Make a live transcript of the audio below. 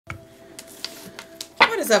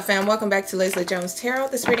What is up, fam? Welcome back to Lesley Jones Tarot.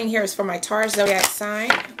 This reading here is for my Taurus zodiac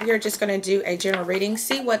sign. We are just going to do a general reading,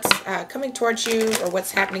 see what's coming towards you or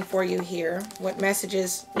what's happening for you here. What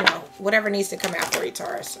messages, whatever needs to come out for you,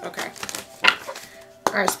 Taurus. Okay.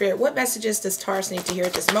 All right, Spirit, what messages does Taurus need to hear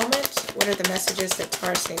at this moment? What are the messages that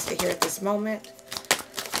Taurus needs to hear at this moment?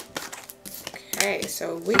 Okay,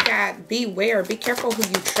 so we got beware, be careful who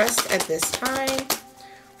you trust at this time.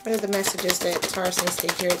 What are the messages that Taurus needs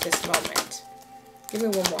to hear at this moment? Give me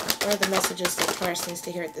one more. What are the messages that Taurus needs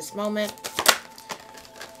to hear at this moment?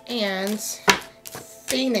 And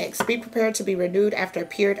Phoenix, be prepared to be renewed after a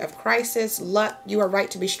period of crisis. Luck, you are right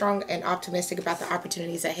to be strong and optimistic about the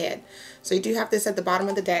opportunities ahead. So you do have this at the bottom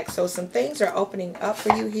of the deck. So some things are opening up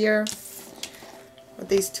for you here. With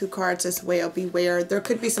these two cards as well, beware. There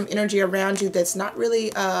could be some energy around you that's not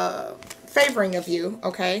really favoring of you,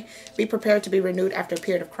 okay? Be prepared to be renewed after a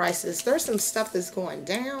period of crisis. There's some stuff that's going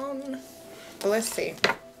down. But let's see.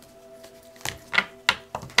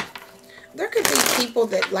 There could be people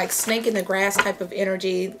that like snake in the grass type of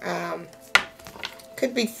energy.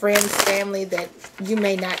 Could be friends, family that you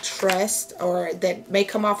may not trust or that may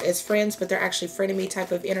come off as friends, but they're actually frenemy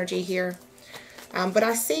type of energy here. But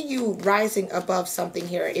I see you rising above something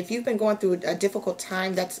here. If you've been going through a difficult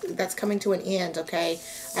time, that's coming to an end, okay?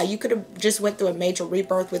 You could have just went through a major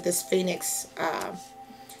rebirth with this Phoenix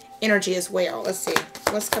energy as well. Let's see.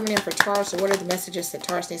 What's coming in for Taurus, or what are the messages that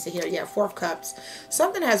Taurus needs to hear? Yeah, Four of Cups.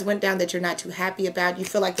 Something has went down that you're not too happy about. You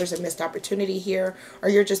feel like there's a missed opportunity here, or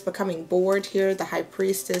you're just becoming bored here. The High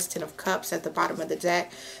Priestess, Ten of Cups at the bottom of the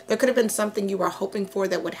deck. There could have been something you were hoping for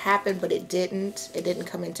that would happen, but it didn't. It didn't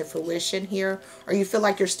come into fruition here. Or you feel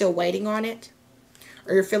like you're still waiting on it.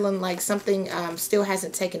 Or you're feeling like something still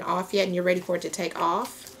hasn't taken off yet and you're ready for it to take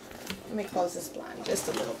off. Let me close this blind just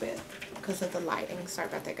a little bit because of the lighting. Sorry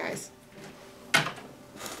about that, guys.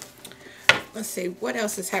 Let's see, what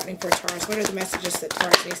else is happening for Taurus? What are the messages that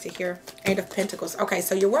Taurus needs to hear? Eight of Pentacles. Okay,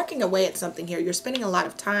 so you're working away at something here. You're spending a lot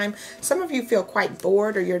of time. Some of you feel quite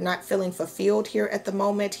bored, or you're not feeling fulfilled here at the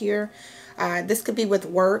moment here. This could be with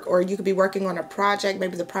work, or you could be working on a project.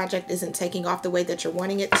 Maybe the project isn't taking off the way that you're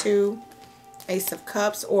wanting it to. Ace of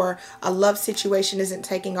Cups, or a love situation isn't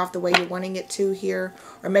taking off the way you're wanting it to here,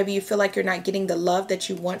 or maybe you feel like you're not getting the love that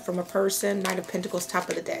you want from a person. Knight of Pentacles, top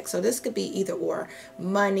of the deck. So this could be either or.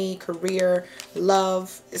 Money, career,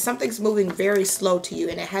 love. Something's moving very slow to you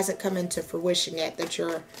and it hasn't come into fruition yet that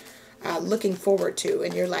you're looking forward to,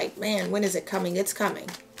 and you're like, man, when is it coming? It's coming.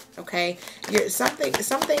 Okay,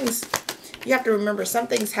 something's you have to remember, some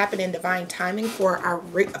things happen in divine timing for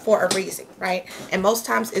a reason, right? And most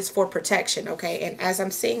times it's for protection, okay? And as I'm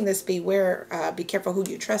seeing this, beware, be careful who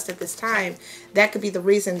you trust at this time. That could be the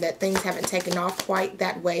reason that things haven't taken off quite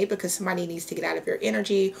that way, because somebody needs to get out of your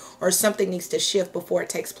energy or something needs to shift before it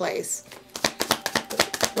takes place.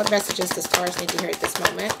 What messages does Taurus need to hear at this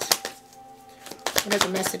moment? What are the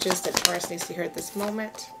messages that Taurus needs to hear at this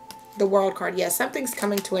moment? The World card. Yes, something's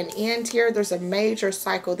coming to an end here. There's a major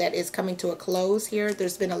cycle that is coming to a close here.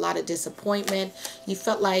 There's been a lot of disappointment. You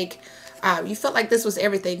felt like this was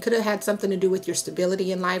everything. Could have had something to do with your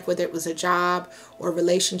stability in life, whether it was a job or a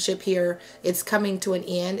relationship here. It's coming to an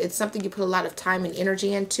end. It's something you put a lot of time and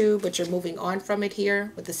energy into, but you're moving on from it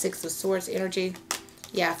here with the Six of Swords energy.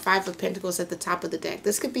 Yeah, Five of Pentacles at the top of the deck.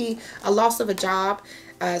 This could be a loss of a job,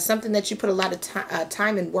 something that you put a lot of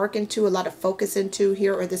time and work into, a lot of focus into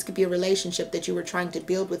here, or this could be a relationship that you were trying to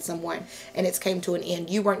build with someone and it's came to an end.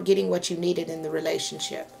 You weren't getting what you needed in the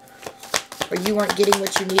relationship, or you weren't getting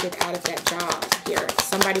what you needed out of that job here.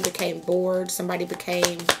 Somebody became bored. Somebody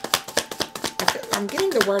became, I'm getting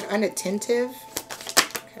the word unattentive.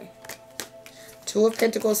 Two of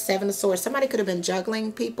Pentacles, Seven of Swords. Somebody could have been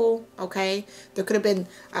juggling people, okay? There could have been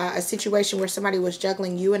a situation where somebody was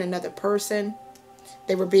juggling you and another person.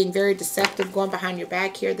 They were being very deceptive, going behind your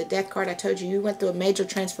back here. The Death card, I told you, you went through a major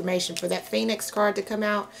transformation. For that Phoenix card to come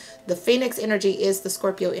out, the Phoenix energy is the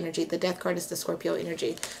Scorpio energy. The Death card is the Scorpio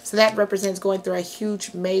energy. So that represents going through a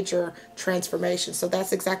huge, major transformation. So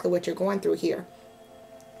that's exactly what you're going through here.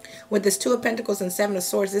 With this Two of Pentacles and Seven of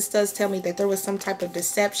Swords, this does tell me that there was some type of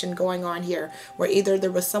deception going on here, where either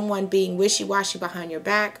there was someone being wishy-washy behind your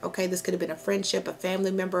back. Okay, this could have been a friendship, a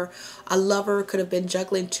family member, a lover, could have been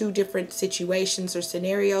juggling two different situations or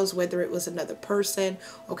scenarios, whether it was another person,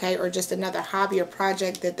 okay, or just another hobby or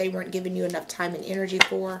project that they weren't giving you enough time and energy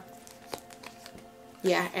for.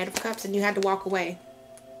 Yeah, Eight of Cups, and you had to walk away.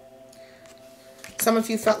 Some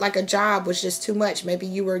of you felt like a job was just too much. Maybe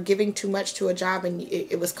you were giving too much to a job and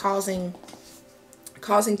it was causing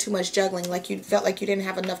too much juggling. Like you felt like you didn't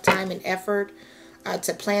have enough time and effort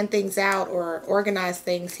to plan things out or organize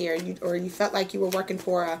things here. Or you felt like you were working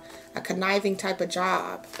for a conniving type of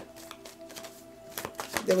job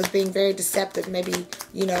that was being very deceptive. Maybe,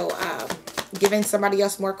 you know, giving somebody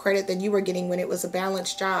else more credit than you were getting when it was a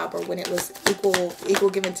balanced job, or when it was equal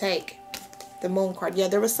give and take. The Moon card. Yeah,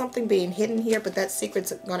 there was something being hidden here, but that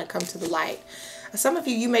secret's going to come to the light. Some of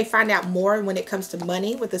you, you may find out more when it comes to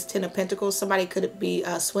money with this Ten of Pentacles. Somebody could be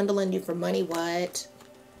swindling you for money. What?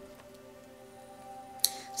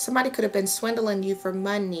 Somebody could have been swindling you for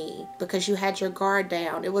money because you had your guard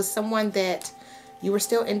down. It was someone that you were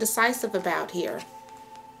still indecisive about here.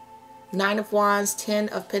 Nine of Wands, Ten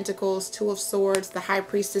of Pentacles, Two of Swords, the High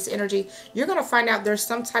Priestess energy. You're going to find out there's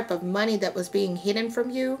some type of money that was being hidden from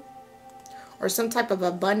you, or some type of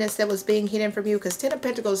abundance that was being hidden from you. Because Ten of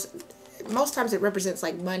Pentacles, most times it represents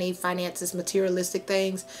like money, finances, materialistic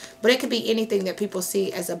things. But it could be anything that people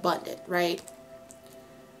see as abundant, right?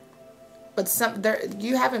 But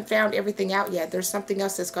you haven't found everything out yet. There's something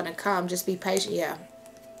else that's going to come. Just be patient. Yeah.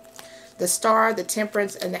 The Star, the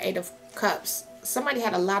Temperance, and the Eight of Cups. Somebody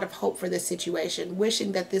had a lot of hope for this situation,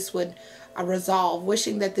 wishing that this would resolve,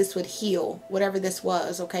 wishing that this would heal, whatever this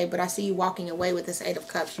was, okay? But I see you walking away with this Eight of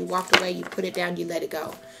Cups. You walked away, you put it down, you let it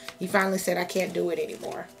go. You finally said, I can't do it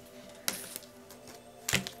anymore.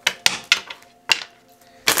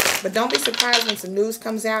 But don't be surprised when some news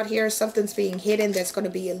comes out here. Something's being hidden that's going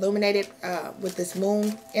to be illuminated with this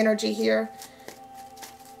Moon energy here.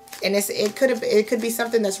 And it could be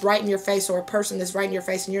something that's right in your face, or a person that's right in your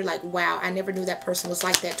face, and you're like, wow, I never knew that person was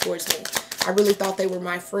like that towards me. I really thought they were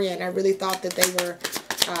my friend. I really thought that they were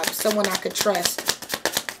someone I could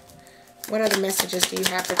trust. What other messages do you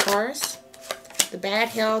have for Taurus? The bad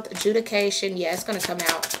health, adjudication. Yeah, it's going to come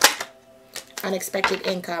out. Unexpected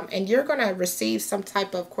income. And you're going to receive some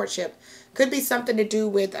type of courtship. Could be something to do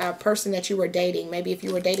with a person that you were dating. Maybe if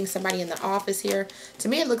you were dating somebody in the office here. To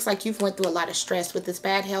me, it looks like you've went through a lot of stress with this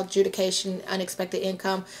bad health, adjudication, unexpected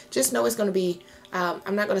income. Just know it's going to be,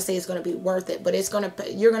 I'm not going to say it's going to be worth it, but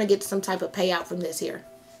you're going to get some type of payout from this here.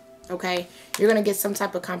 Okay? You're going to get some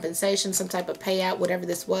type of compensation, some type of payout, whatever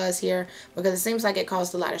this was here. Because it seems like it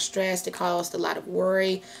caused a lot of stress. It caused a lot of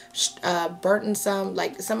worry, burdensome.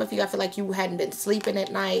 Like some of you, I feel like you hadn't been sleeping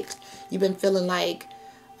at night. You've been feeling like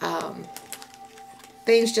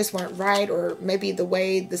things just weren't right, or maybe the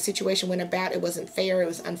way the situation went about, it wasn't fair, it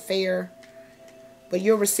was unfair. But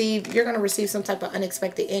you're going to receive some type of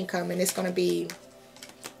unexpected income, and it's going to be,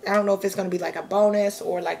 I don't know if it's going to be like a bonus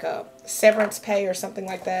or like a severance pay or something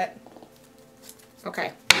like that.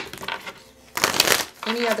 Okay.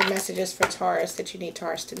 Any other messages for Taurus that you need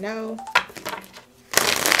Taurus to know?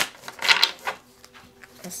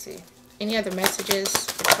 Let's see. Any other messages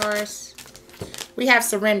for Taurus? We have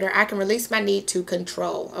surrender. I can release my need to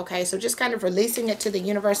control. Okay, so just kind of releasing it to the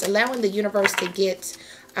universe, allowing the universe to get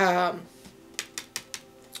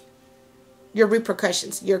your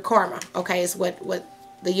repercussions, your karma. Okay, is what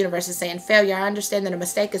the universe is saying. Failure. I understand that a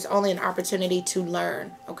mistake is only an opportunity to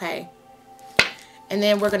learn. Okay. And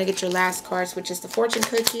then we're going to get your last cards, which is the fortune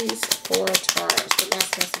cookies for Taurus. What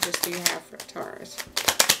last messages do you have for Taurus?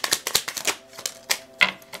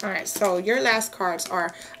 Alright, so your last cards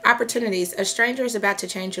are opportunities. A stranger is about to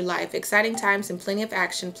change your life. Exciting times and plenty of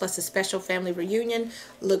action, plus a special family reunion.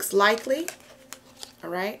 Looks likely.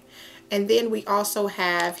 Alright. And then we also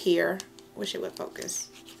have here, wish it would focus.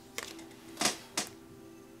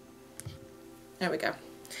 There we go.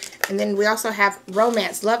 And then we also have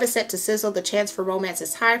romance. Love is set to sizzle. The chance for romance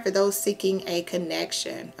is high for those seeking a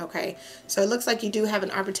connection. Okay. So it looks like you do have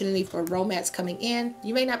an opportunity for romance coming in.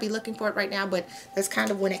 You may not be looking for it right now, but that's kind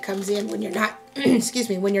of when it comes in when you're not, excuse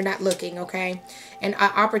me, when you're not looking. Okay. And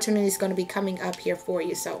opportunity is going to be coming up here for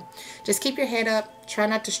you. So just keep your head up. Try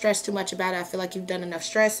not to stress too much about it. I feel like you've done enough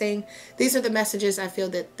stressing. These are the messages I feel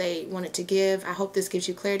that they wanted to give. I hope this gives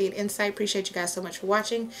you clarity and insight. Appreciate you guys so much for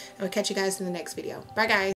watching. And we'll catch you guys in the next video. Bye, guys.